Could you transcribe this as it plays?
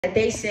that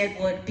they said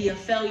would be a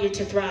failure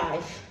to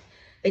thrive.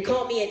 They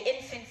called me an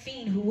infant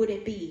fiend who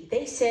wouldn't be.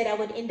 They said I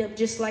would end up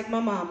just like my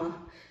mama.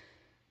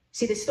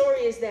 See, the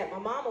story is that my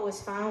mama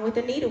was found with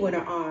a needle in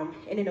her arm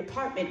in an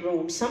apartment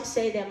room. Some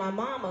say that my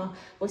mama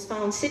was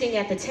found sitting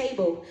at the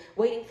table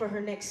waiting for her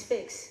next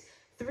fix.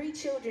 3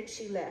 children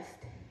she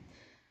left.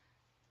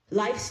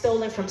 Life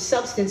stolen from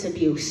substance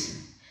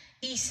abuse.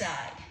 East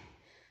Side.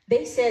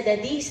 They said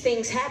that these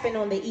things happen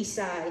on the East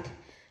Side.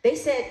 They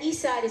said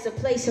East Side is a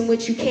place in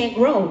which you can't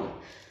grow.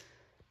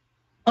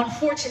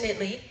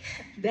 Unfortunately,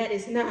 that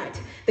is not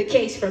the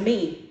case for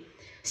me.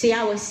 See,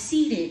 I was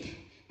seated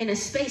in a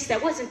space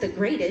that wasn't the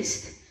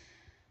greatest,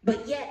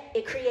 but yet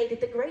it created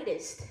the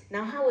greatest.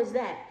 Now, how is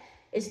that?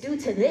 It's due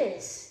to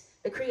this,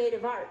 the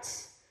creative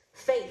arts,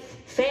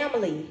 faith,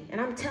 family, and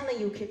I'm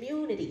telling you,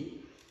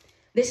 community.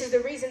 This is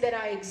the reason that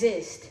I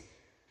exist.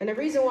 And the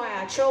reason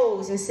why I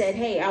chose and said,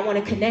 hey, I want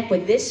to connect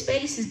with this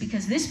space is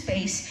because this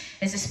space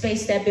is a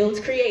space that builds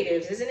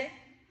creatives, isn't it?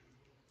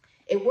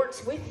 It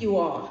works with you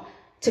all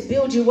to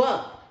build you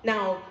up.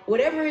 Now,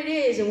 whatever it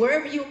is and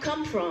wherever you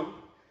come from,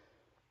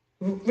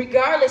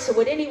 regardless of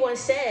what anyone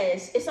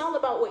says, it's all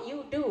about what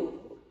you do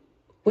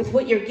with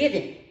what you're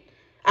given.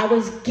 I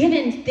was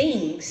given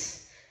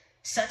things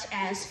such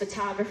as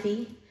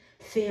photography,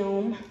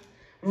 film,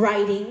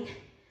 writing,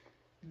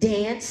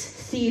 dance,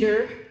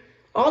 theater,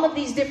 all of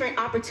these different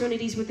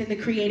opportunities within the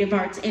creative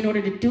arts in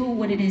order to do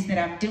what it is that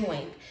I'm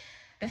doing.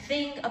 The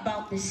thing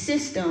about the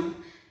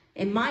system,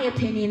 in my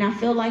opinion, I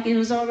feel like it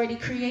was already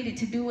created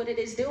to do what it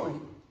is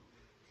doing.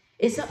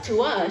 It's up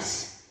to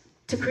us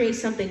to create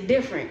something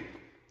different.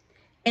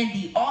 And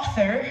the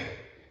author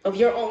of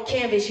your own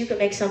canvas, you can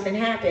make something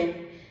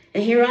happen.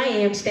 And here I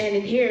am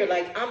standing here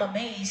like I'm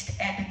amazed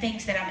at the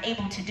things that I'm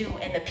able to do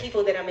and the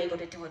people that I'm able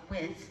to do it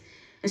with.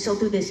 And so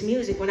through this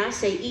music, when I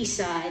say East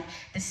Side,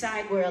 the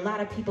side where a lot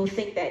of people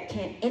think that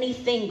can't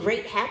anything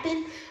great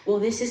happen, well,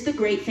 this is the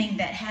great thing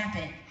that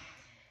happened.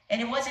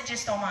 And it wasn't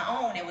just on my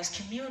own, it was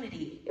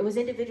community. It was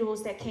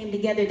individuals that came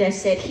together that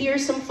said,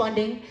 here's some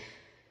funding,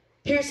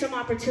 here's some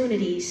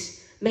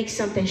opportunities, make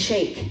something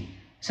shake.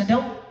 So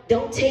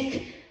don't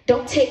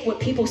take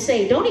what people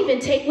say. Don't even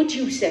take what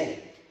you say.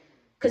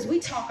 Because we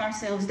talk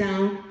ourselves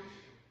down.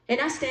 And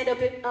I stand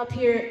up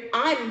here,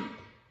 I'm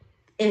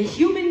a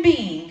human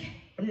being,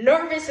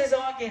 nervous as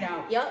all get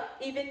out. Yup,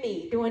 even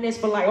me, doing this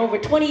for like over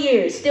 20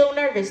 years, still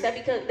nervous.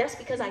 That's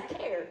because I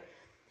care.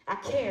 I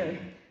care.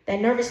 That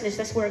nervousness,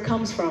 that's where it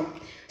comes from.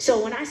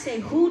 So when I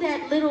say, who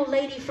that little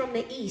lady from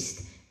the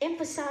East,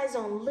 emphasize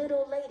on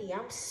little lady.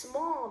 I'm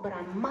small, but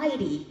I'm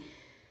mighty.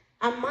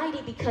 I'm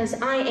mighty because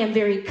I am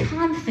very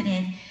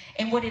confident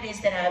in what it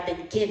is that I've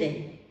been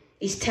given.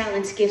 These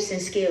talents, gifts,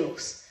 and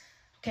skills.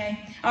 Okay?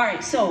 All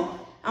right, so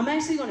I'm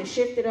actually going to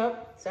shift it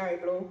up. Sorry,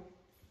 Blue.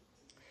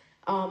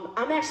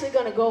 I'm actually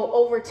going to go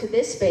over to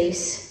this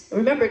space.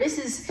 Remember, this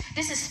is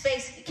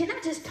space. Can I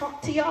just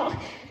talk to y'all?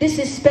 This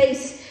is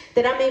space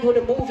that I'm able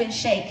to move and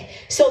shake.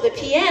 So the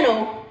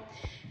piano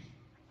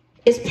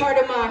is part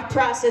of my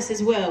process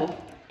as well.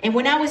 And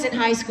when I was in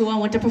high school, I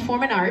went to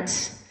performing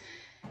arts.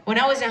 When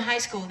I was in high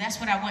school, that's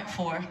what I went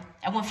for.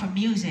 I went for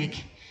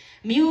music.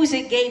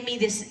 Music gave me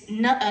this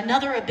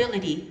another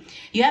ability.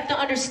 You have to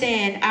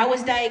understand, I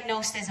was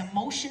diagnosed as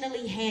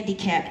emotionally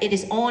handicapped. It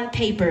is on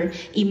paper,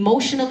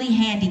 emotionally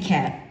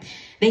handicapped.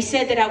 They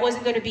said that I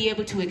wasn't going to be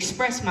able to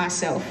express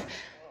myself.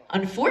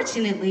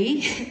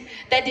 Unfortunately,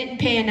 that didn't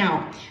pan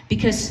out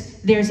because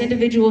there's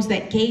individuals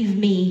that gave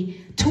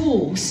me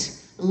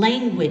tools,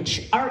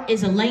 language. Art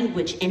is a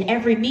language and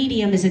every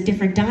medium is a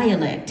different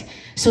dialect.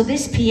 So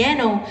this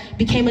piano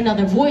became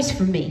another voice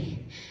for me.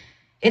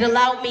 It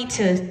allowed me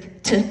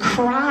to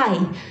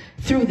cry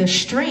through the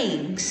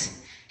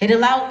strings. It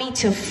allowed me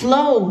to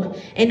flow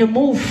and to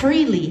move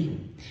freely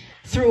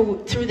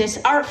through this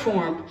art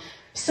form.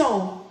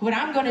 So what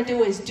I'm going to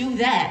do is do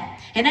that.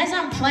 And as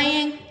I'm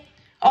playing,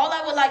 all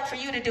I would like for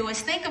you to do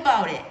is think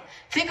about it.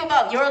 Think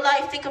about your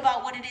life. Think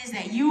about what it is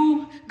that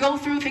you go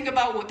through. Think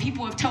about what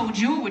people have told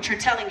you, what you're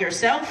telling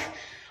yourself.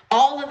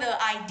 All of the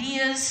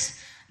ideas,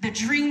 the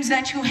dreams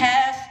that you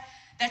have,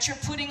 that you're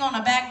putting on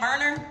a back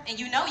burner, and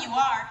you know you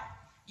are.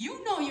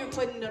 You know you're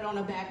putting it on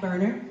a back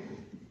burner.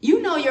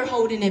 You know you're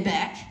holding it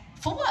back.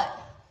 For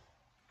what?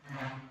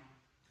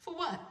 For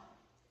what?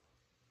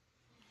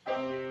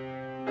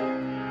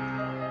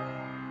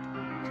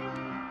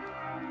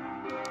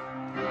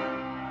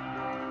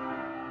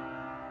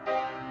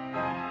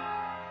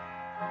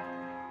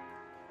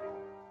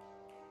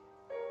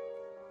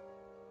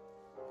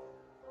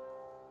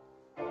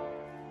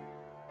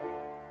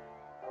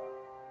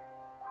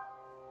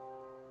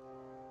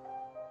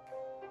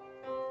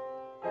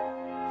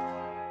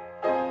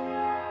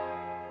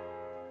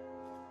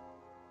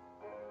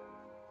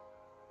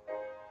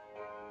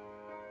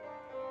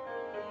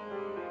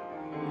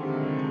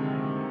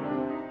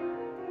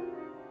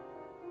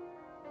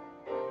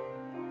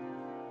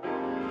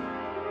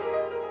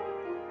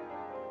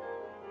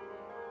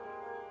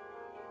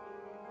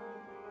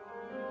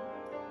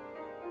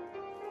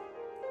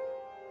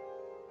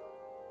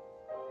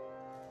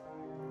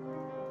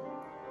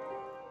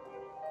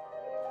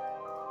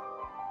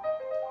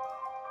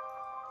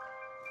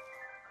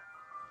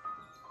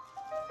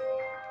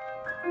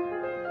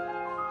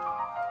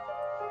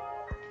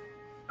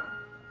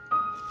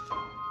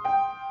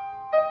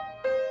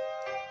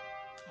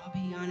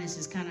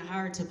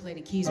 hard to play the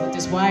keys with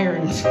this wire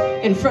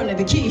in front of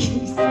the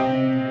keys.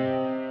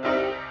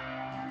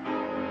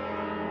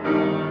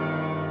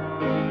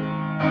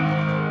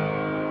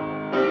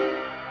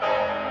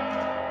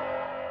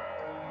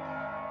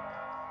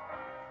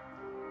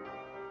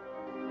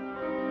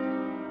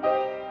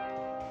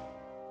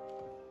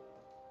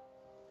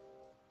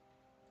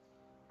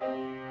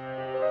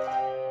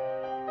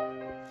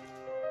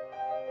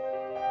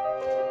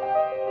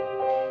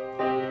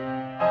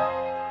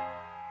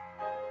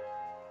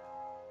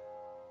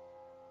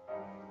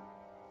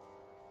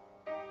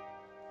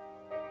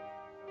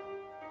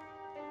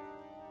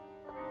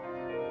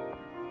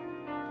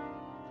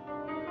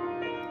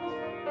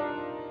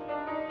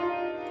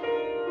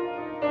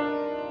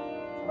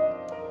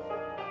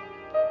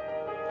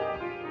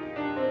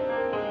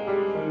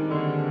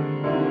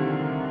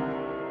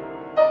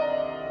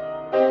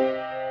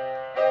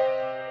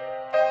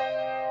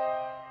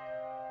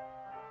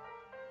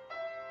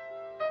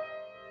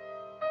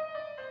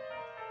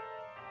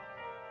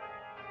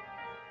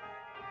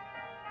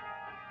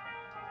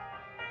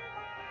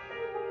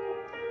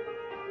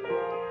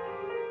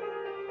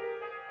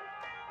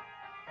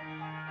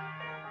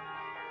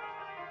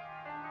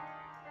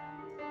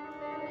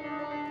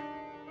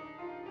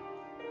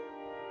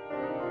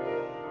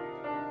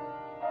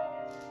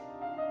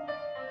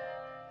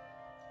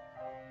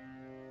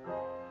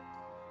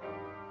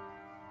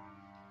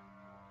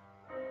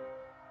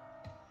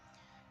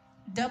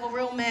 Devil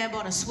real mad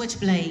bought a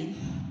switchblade.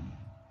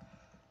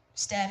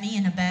 Stabbed me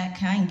in the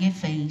back, I ain't get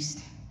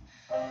phased.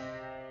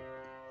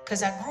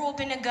 Cause I grew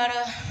up in the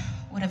gutter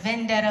with a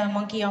vendetta,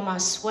 monkey on my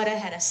sweater,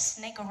 had a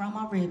snake around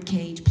my rib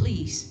cage,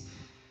 please.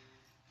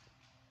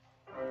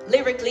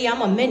 Lyrically,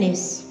 I'm a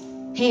menace.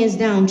 Hands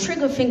down,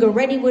 trigger finger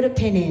ready with a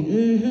pen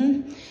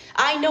in.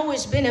 I know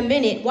it's been a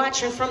minute,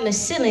 watching from the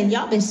ceiling.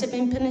 Y'all been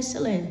sipping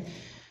penicillin.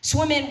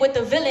 Swimming with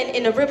the villain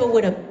in the river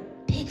with a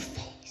big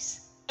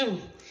face.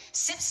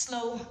 Sip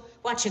slow.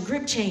 Watch your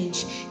grip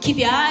change. Keep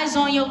your eyes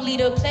on your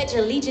leader. Pledge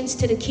allegiance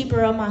to the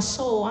keeper of my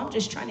soul. I'm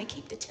just trying to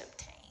keep the temp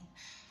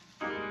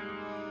tame.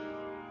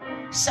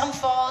 Some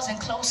falls and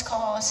close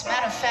calls.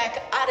 Matter of fact,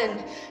 I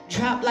done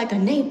dropped like a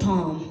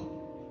napalm.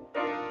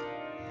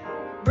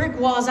 Brick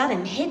walls, I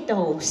done hit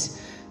those.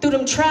 Through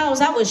them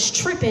trials, I was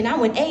tripping. I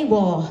went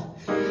AWOL.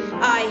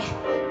 I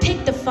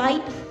picked the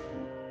fight.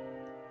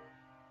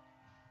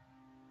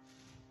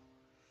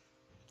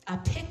 I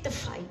picked the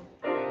fight.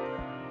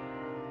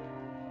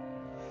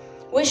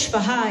 Wish for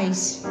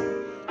highs.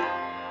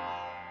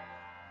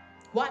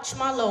 Watch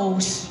my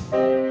lows.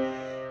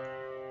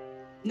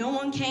 No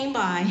one came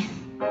by.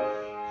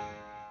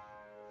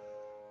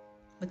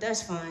 But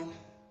that's fine.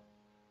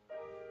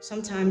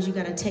 Sometimes you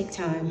gotta take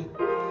time.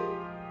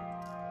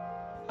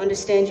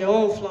 Understand your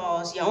own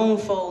flaws, your own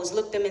foes.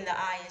 Look them in the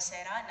eye and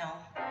said, I know.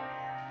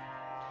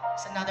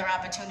 It's another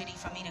opportunity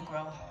for me to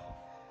grow.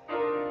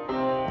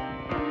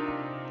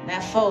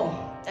 That foe,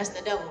 that's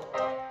the devil.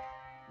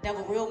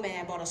 Devil real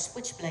mad bought a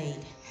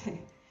switchblade.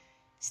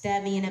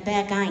 Stabbed me in the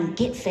back, I ain't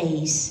get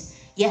phased.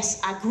 Yes,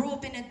 I grew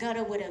up in the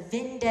gutter with a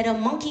vendetta.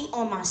 Monkey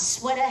on my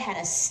sweater, had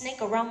a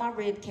snake around my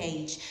rib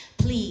cage.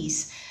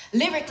 Please.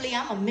 Lyrically,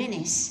 I'm a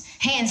menace.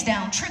 Hands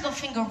down, trigger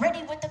finger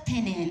ready with the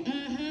pen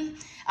in.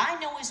 I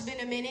know it's been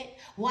a minute.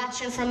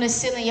 Watching from the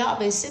ceiling, y'all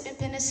been sipping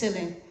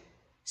penicillin.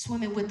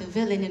 Swimming with the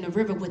villain in the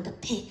river with the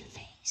pig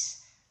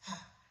face.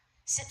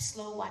 Sip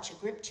slow, watch your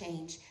grip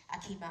change. I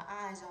keep my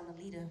eyes on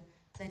the leader.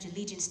 Pledge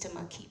allegiance to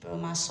my keeper of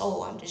my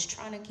soul. I'm just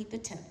trying to keep the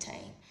temp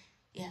tame.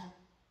 Yeah.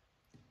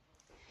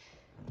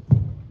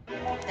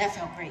 That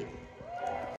felt great.